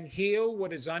 then heal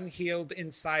what is unhealed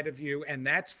inside of you. And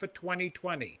that's for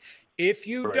 2020. If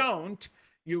you don't,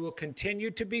 you will continue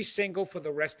to be single for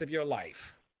the rest of your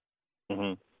life.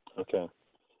 Okay.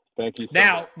 Thank you so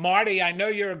Now, much. Marty, I know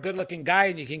you're a good looking guy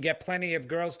and you can get plenty of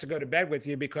girls to go to bed with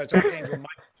you because Archangel Mike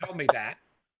told me that.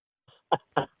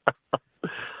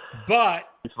 But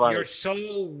It's funny. your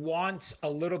soul wants a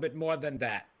little bit more than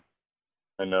that.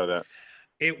 I know that.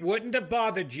 It wouldn't have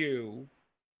bothered you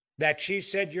that she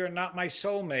said you're not my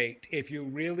soulmate if you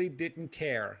really didn't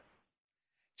care.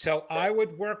 So I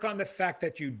would work on the fact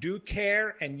that you do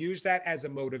care and use that as a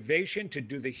motivation to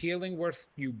do the healing work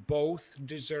you both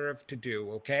deserve to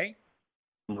do, okay?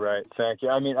 Right. Thank you.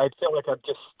 I mean, I feel like I'm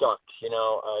just stuck. You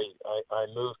know, I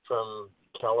moved from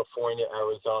California,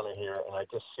 Arizona here, and I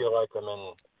just feel like I'm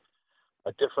in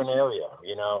a different area,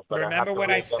 you know. But Remember what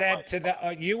I said to to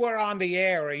the, you were on the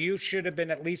air, or you should have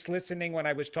been at least listening when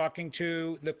I was talking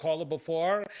to the caller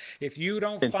before. If you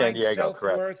don't In San find Diego,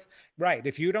 self-worth, right,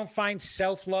 if you don't find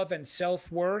self-love and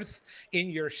self-worth in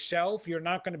yourself, you're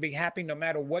not going to be happy no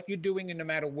matter what you're doing and no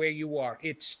matter where you are.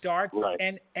 It starts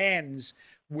and ends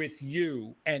with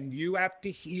you, and you have to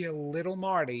heal little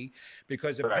Marty,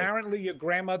 because apparently your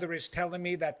grandmother is telling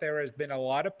me that there has been a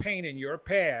lot of pain in your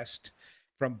past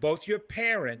from both your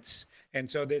parents, and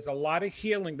so there's a lot of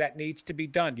healing that needs to be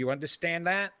done. Do you understand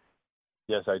that?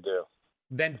 Yes, I do.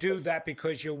 Then do that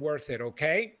because you're worth it,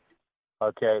 okay?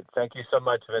 Okay. Thank you so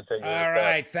much, Vincent. You're the All best.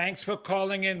 right. Thanks for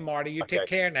calling in, Marty. You take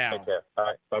care now. Take care. All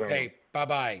right. Bye-bye. Okay.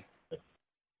 Bye-bye.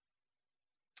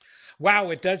 Wow,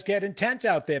 it does get intense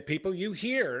out there, people. You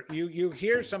hear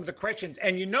some of the questions.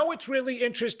 And you know what's really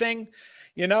interesting?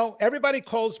 You know, everybody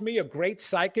calls me a great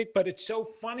psychic, but it's so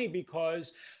funny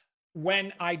because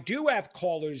when I do have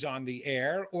callers on the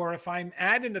air, or if I'm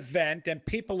at an event and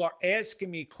people are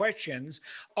asking me questions,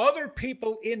 other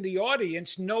people in the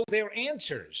audience know their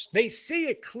answers. They see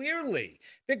it clearly.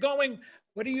 They're going,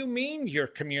 what do you mean you're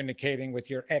communicating with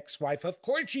your ex-wife? Of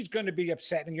course she's going to be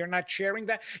upset and you're not sharing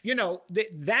that. You know,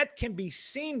 that can be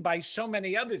seen by so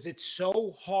many others. It's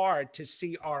so hard to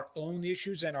see our own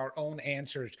issues and our own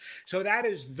answers. So that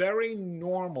is very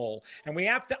normal. And we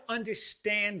have to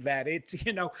understand that it's,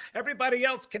 you know, everybody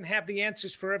else can have the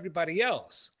answers for everybody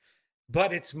else.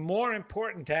 But it's more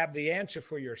important to have the answer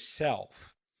for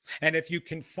yourself. And if you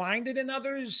can find it in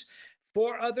others,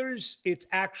 for others, it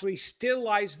actually still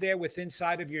lies there with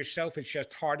inside of yourself. It's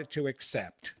just harder to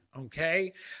accept.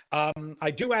 Okay.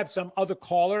 I do have some other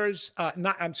callers.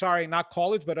 Not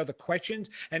callers, but other questions.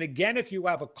 And again, if you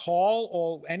have a call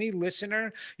or any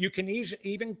listener, you can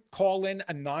even call in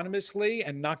anonymously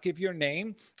and not give your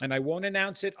name. And I won't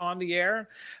announce it on the air.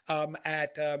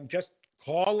 Just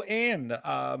call in.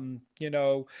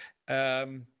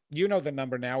 You know the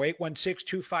number now,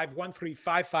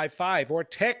 816-251-3555, or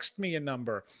text me a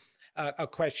number, a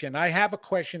question. I have a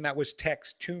question that was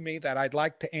texted to me that I'd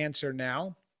like to answer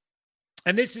now.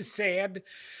 And this is sad.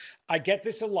 I get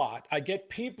this a lot. I get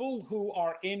people who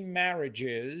are in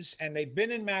marriages and they've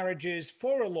been in marriages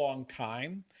for a long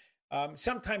time.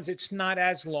 Sometimes it's not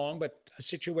as long, but a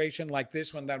situation like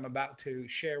this one that I'm about to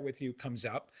share with you comes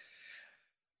up.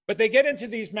 But they get into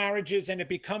these marriages and it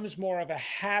becomes more of a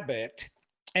habit.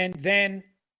 And then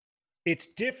it's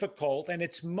difficult, and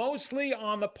it's mostly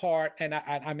on the part, and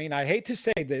I mean, I hate to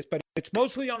say this, but it's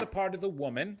mostly on the part of the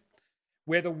woman,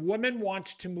 where the woman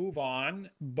wants to move on,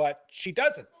 but she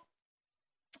doesn't.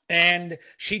 And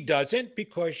she doesn't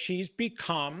because she's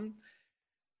become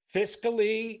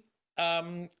fiscally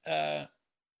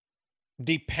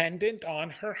dependent on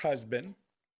her husband.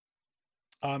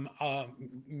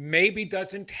 Maybe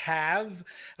doesn't have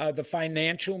the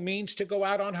financial means to go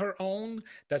out on her own,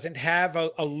 doesn't have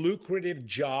a lucrative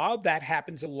job. That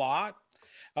happens a lot.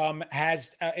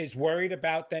 Is worried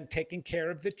about then taking care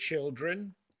of the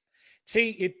children. See,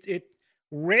 it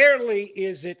rarely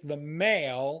is it the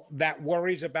male that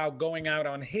worries about going out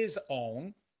on his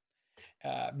own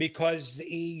because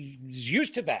he's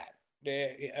used to that.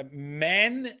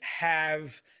 Men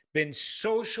have been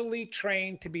socially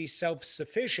trained to be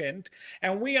self-sufficient,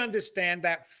 and we understand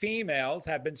that females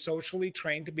have been socially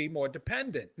trained to be more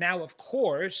dependent. Now, of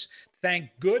course, thank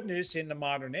goodness in the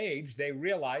modern age, they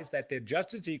realize that they're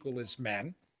just as equal as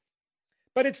men,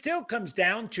 but it still comes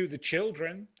down to the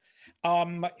children.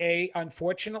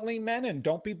 Unfortunately, men, and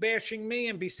don't be bashing me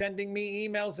and be sending me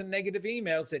emails and negative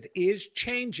emails, it is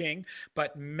changing,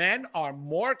 but men are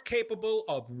more capable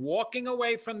of walking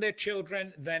away from their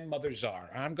children than mothers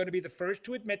are. I'm going to be the first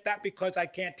to admit that because I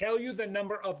can't tell you the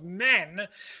number of men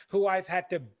who I've had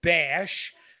to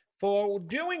bash for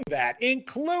doing that,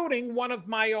 including one of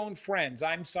my own friends.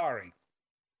 I'm sorry.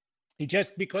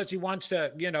 Just because he wants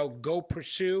to, go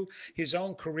pursue his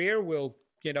own career will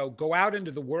go out into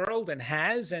the world and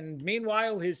has. And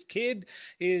meanwhile, his kid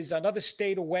is another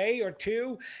state away or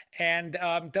two and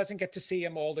doesn't get to see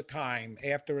him all the time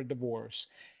after a divorce.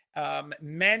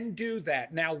 Men do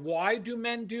that. Now, why do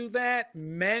men do that?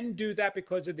 Men do that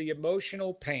because of the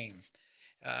emotional pain.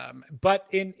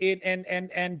 But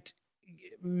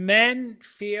men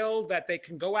feel that they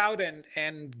can go out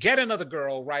and get another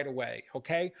girl right away.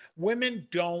 Okay. Women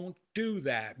don't do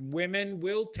that. Women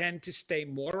will tend to stay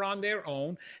more on their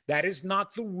own. That is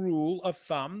not the rule of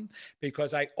thumb,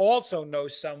 because I also know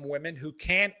some women who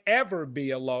can't ever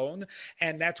be alone,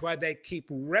 and that's why they keep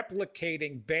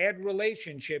replicating bad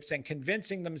relationships and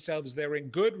convincing themselves they're in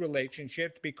good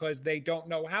relationships because they don't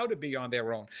know how to be on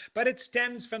their own. But it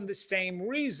stems from the same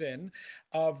reason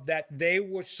of that they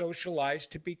were socialized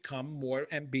to become more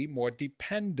and be more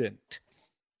dependent.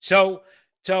 So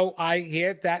I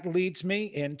hear that leads me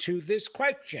into this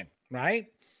question, right?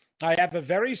 I have a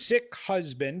very sick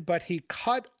husband, but he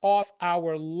cut off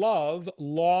our love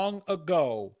long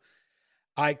ago.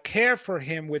 I care for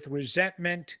him with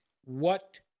resentment.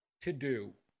 What to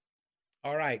do?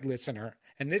 All right, listener.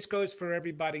 And this goes for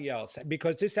everybody else,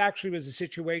 because this actually was a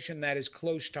situation that is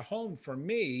close to home for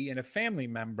me and a family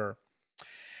member.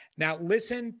 Now,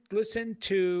 listen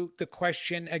to the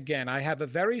question again. I have a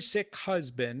very sick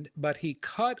husband, but he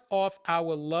cut off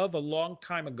our love a long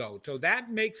time ago. So that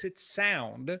makes it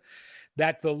sound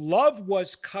that the love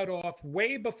was cut off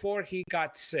way before he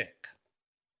got sick.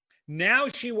 Now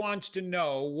she wants to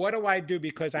know, what do I do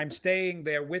because I'm staying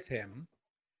there with him?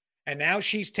 And now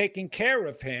she's taking care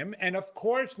of him. And of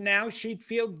course, now she'd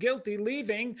feel guilty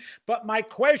leaving. But my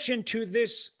question to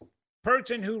this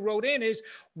person who wrote in is,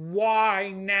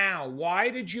 why now? Why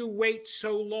did you wait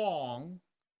so long?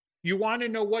 You want to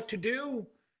know what to do?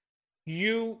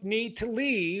 You need to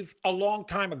leave a long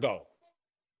time ago.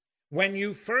 When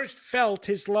you first felt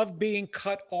his love being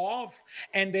cut off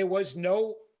and there was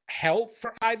no help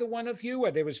for either one of you,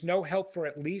 or there was no help for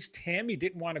at least him, he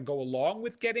didn't want to go along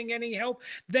with getting any help,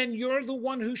 then you're the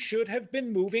one who should have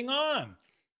been moving on.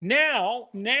 Now,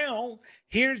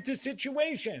 here's the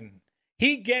situation.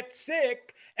 He gets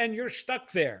sick and you're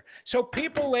stuck there. So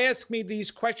people ask me these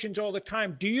questions all the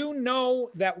time. Do you know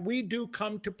that we do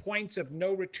come to points of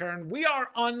no return? We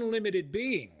are unlimited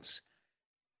beings.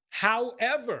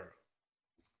 However,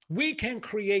 we can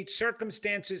create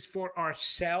circumstances for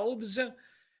ourselves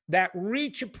that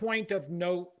reach a point of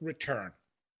no return.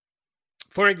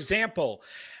 For example,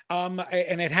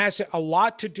 and it has a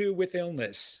lot to do with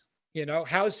illness,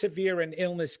 how severe an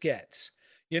illness gets.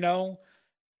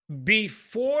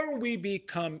 Before we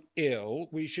become ill,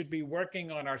 we should be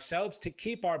working on ourselves to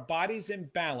keep our bodies in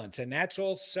balance. And that's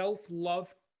all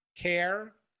self-love,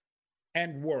 care,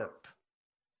 and work.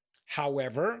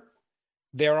 However,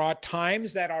 there are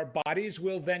times that our bodies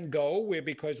will then go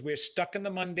because we're stuck in the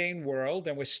mundane world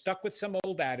and we're stuck with some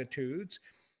old attitudes,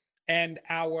 and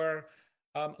our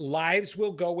lives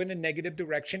will go in a negative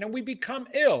direction and we become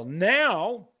ill.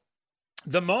 Now,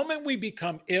 the moment we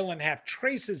become ill and have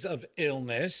traces of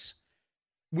illness,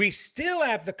 we still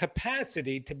have the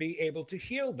capacity to be able to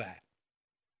heal that.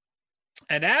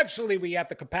 And actually, we have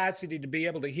the capacity to be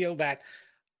able to heal that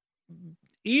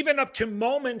even up to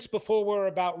moments before we're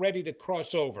about ready to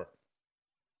cross over.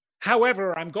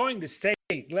 However, I'm going to say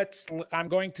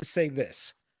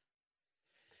this.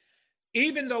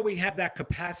 Even though we have that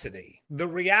capacity, the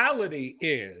reality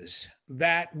is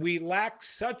that we lack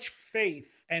such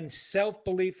faith and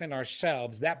self-belief in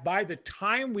ourselves that by the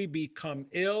time we become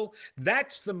ill,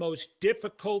 that's the most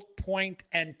difficult point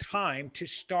and time to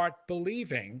start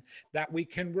believing that we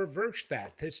can reverse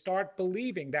that, to start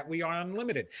believing that we are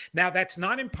unlimited. Now, that's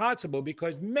not impossible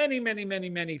because many, many, many,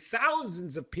 many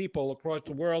thousands of people across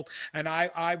the world, and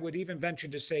I would even venture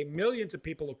to say millions of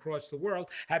people across the world,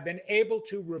 have been able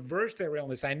to reverse their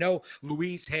illness. I know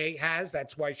Louise Hay has.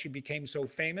 That's why she became so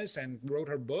famous and wrote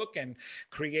her book and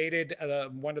created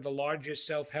one of the largest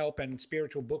self-help and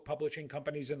spiritual book publishing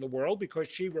companies in the world, because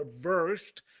she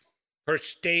reversed her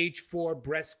stage 4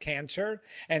 breast cancer.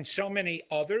 And so many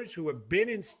others who have been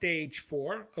in stage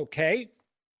 4,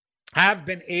 have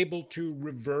been able to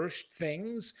reverse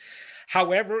things.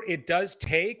 However, it does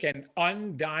take an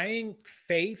undying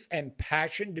faith and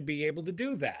passion to be able to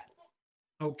do that.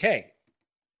 Okay.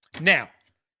 Now,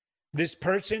 this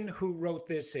person who wrote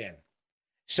this in.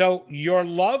 So your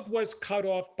love was cut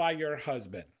off by your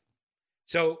husband.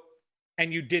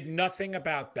 And you did nothing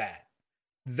about that.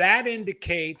 That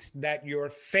indicates that your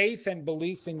faith and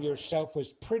belief in yourself was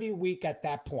pretty weak at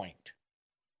that point.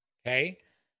 Okay?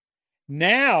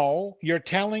 Now you're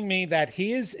telling me that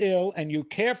he is ill and you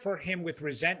care for him with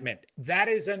resentment. That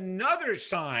is another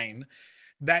sign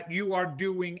that you are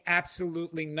doing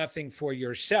absolutely nothing for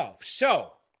yourself.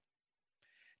 So,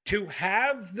 to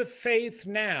have the faith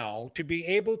now to be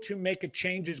able to make a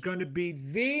change is going to be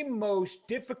the most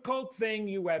difficult thing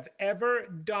you have ever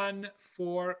done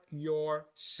for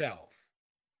yourself.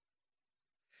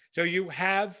 So you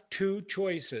have two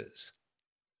choices.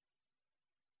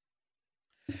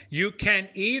 You can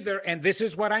either, and this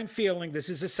is what I'm feeling, this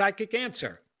is a psychic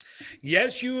answer.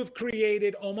 Yes, you have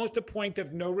created almost a point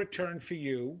of no return for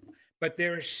you, but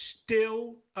there is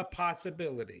still a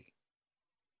possibility.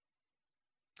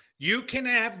 You can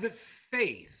have the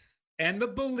faith and the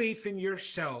belief in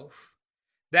yourself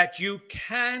that you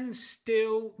can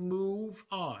still move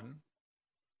on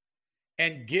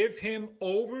and give him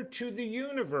over to the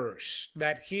universe,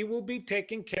 that he will be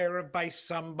taken care of by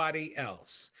somebody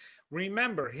else.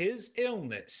 Remember, his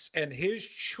illness and his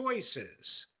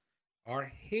choices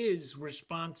are his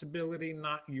responsibility,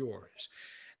 not yours.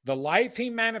 The life he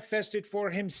manifested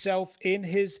for himself in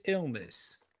his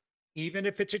illness, even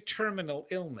if it's a terminal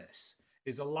illness,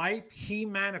 is a life he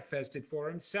manifested for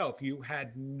himself. You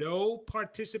had no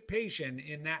participation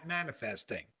in that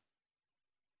manifesting.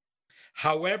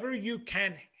 However, you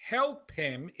can help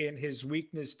him in his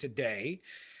weakness today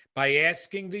by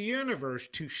asking the universe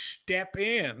to step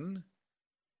in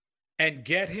and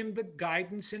get him the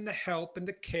guidance and the help and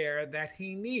the care that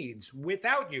he needs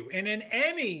without you. And in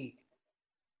any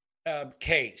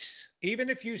case, even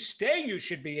if you stay, you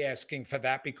should be asking for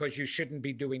that, because you shouldn't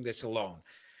be doing this alone.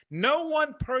 No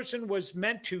one person was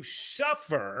meant to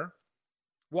suffer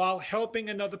while helping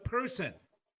another person.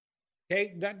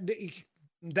 Okay,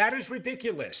 that is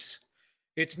ridiculous.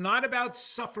 It's not about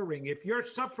suffering. If you're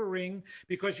suffering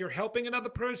because you're helping another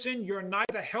person, you're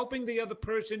neither helping the other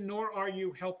person nor are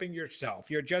you helping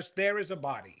yourself. You're just there as a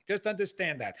body. Just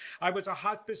understand that. I was a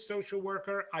hospice social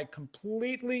worker. I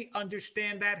completely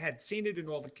understand that, had seen it in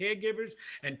all the caregivers,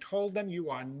 and told them you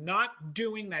are not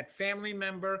doing that family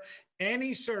member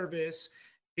any service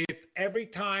if every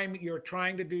time you're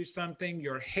trying to do something,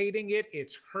 you're hating it,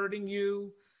 it's hurting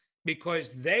you. Because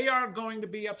they are going to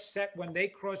be upset when they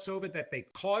cross over that they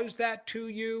caused that to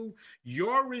you.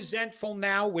 You're resentful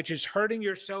now, which is hurting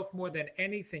yourself more than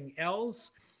anything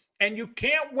else. And you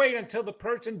can't wait until the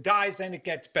person dies and it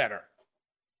gets better.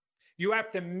 You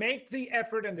have to make the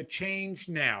effort and the change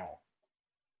now.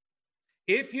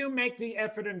 If you make the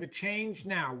effort and the change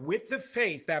now with the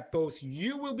faith that both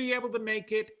you will be able to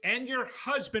make it and your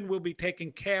husband will be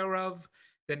taken care of,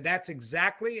 then that's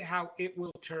exactly how it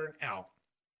will turn out.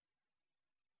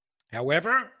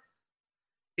 However,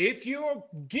 if your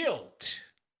guilt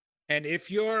and if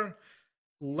your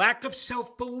lack of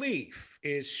self-belief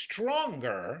is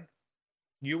stronger,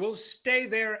 you will stay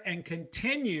there and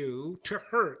continue to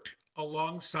hurt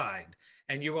alongside.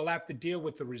 And you will have to deal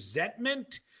with the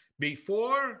resentment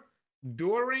before,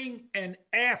 during, and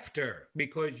after,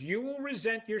 because you will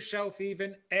resent yourself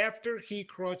even after he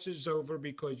crosses over,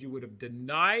 because you would have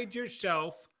denied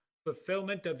yourself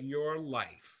fulfillment of your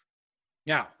life.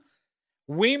 Now,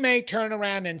 we may turn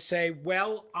around and say,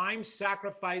 well, I'm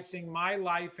sacrificing my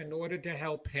life in order to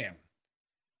help him.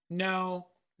 No.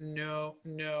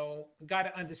 Got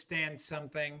to understand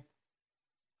something.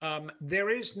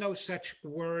 There is no such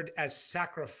word as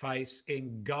sacrifice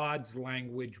in God's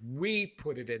language. We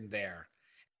put it in there.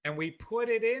 And we put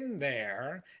it in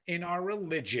there in our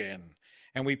religion.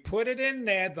 And we put it in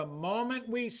there the moment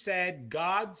we said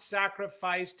God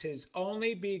sacrificed his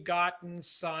only begotten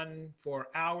son for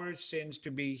our sins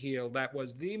to be healed. That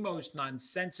was the most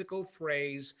nonsensical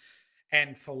phrase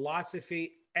and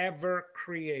philosophy ever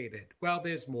created. Well,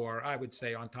 there's more, I would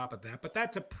say, on top of that, but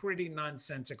that's a pretty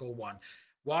nonsensical one.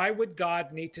 Why would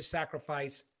God need to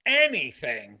sacrifice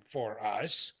anything for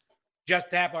us just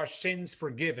to have our sins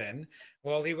forgiven?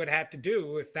 All he would have to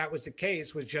do, if that was the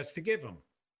case, was just forgive them.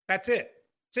 That's it.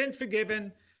 Sins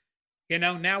forgiven.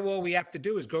 Now all we have to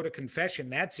do is go to confession.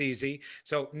 That's easy.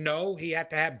 So no, he had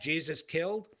to have Jesus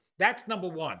killed. That's number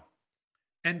one.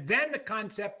 And then the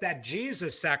concept that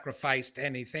Jesus sacrificed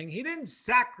anything. He didn't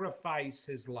sacrifice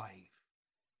his life.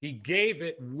 He gave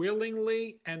it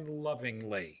willingly and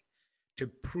lovingly to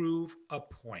prove a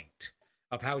point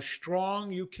of how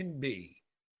strong you can be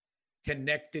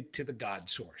connected to the God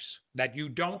source. That you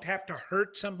don't have to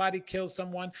hurt somebody, kill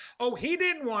someone. Oh, he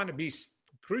didn't want to be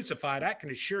crucified. I can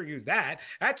assure you that.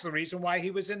 That's the reason why he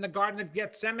was in the Garden of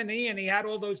Gethsemane and he had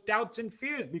all those doubts and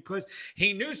fears, because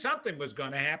he knew something was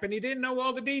going to happen. He didn't know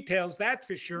all the details, that's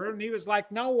for sure. And he was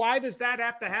like, no, why does that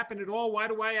have to happen at all? Why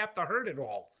do I have to hurt it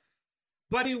all?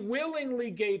 But he willingly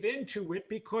gave into it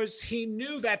because he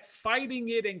knew that fighting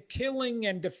it and killing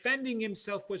and defending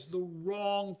himself was the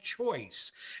wrong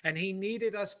choice. And he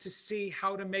needed us to see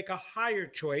how to make a higher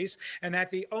choice, and that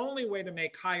the only way to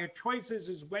make higher choices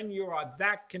is when you are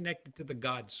that connected to the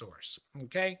God source.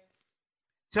 Okay?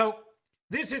 So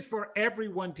this is for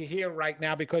everyone to hear right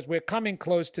now, because we're coming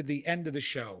close to the end of the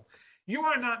show. You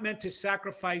are not meant to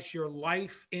sacrifice your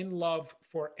life in love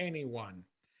for anyone.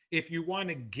 If you want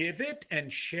to give it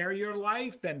and share your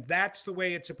life, then that's the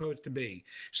way it's supposed to be.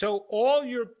 So all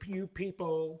you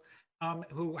people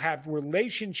who have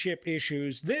relationship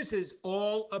issues, this is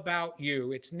all about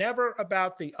you. It's never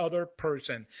about the other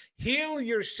person. Heal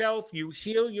yourself, you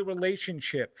heal your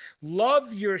relationship.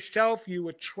 Love yourself, you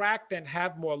attract and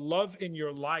have more love in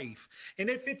your life. And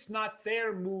if it's not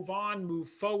there, move on, move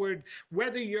forward.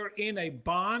 Whether you're in a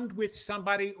bond with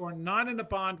somebody or not in a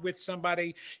bond with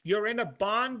somebody, you're in a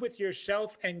bond with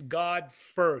yourself and God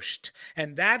first.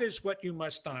 And that is what you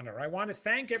must honor. I want to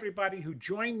thank everybody who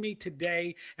joined me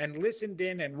today and listened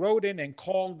in and wrote in and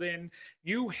called in.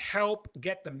 You help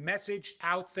get the message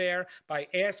out there by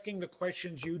asking the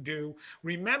questions you do.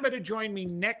 Remember to join me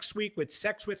next week with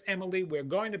Sex with Emily. We're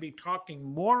going to be talking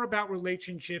more about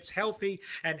relationships, healthy,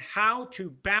 and how to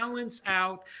balance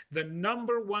out the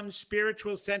number one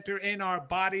spiritual center in our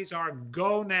bodies, our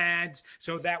gonads,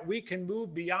 so that we can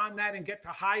move beyond that and get to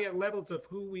higher levels of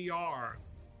who we are.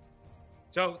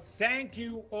 So thank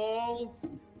you all.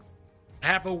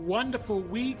 Have a wonderful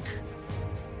week,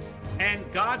 and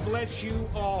God bless you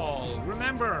all.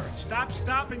 Remember, stop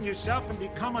stopping yourself and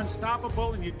become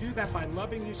unstoppable, and you do that by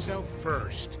loving yourself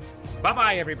first.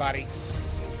 Bye-bye, everybody.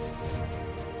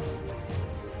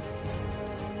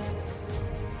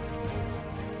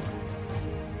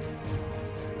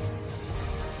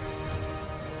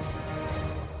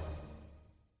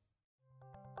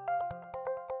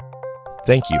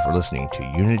 Thank you for listening to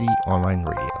Unity Online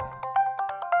Radio,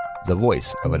 the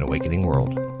voice of an awakening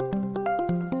world.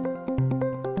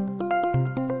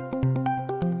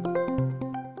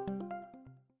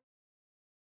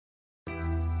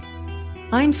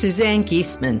 I'm Suzanne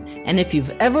Giesman, and if you've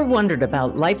ever wondered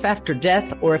about life after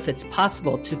death or if it's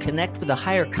possible to connect with a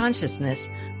higher consciousness,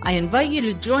 I invite you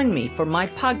to join me for my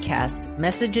podcast,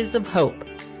 Messages of Hope.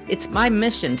 It's my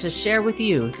mission to share with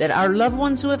you that our loved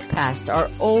ones who have passed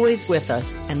are always with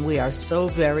us, and we are so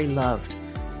very loved.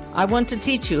 I want to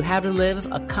teach you how to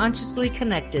live a consciously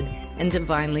connected and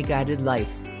divinely guided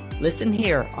life. Listen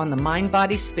here on the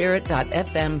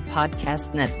MindBodySpirit.fm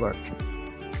podcast network.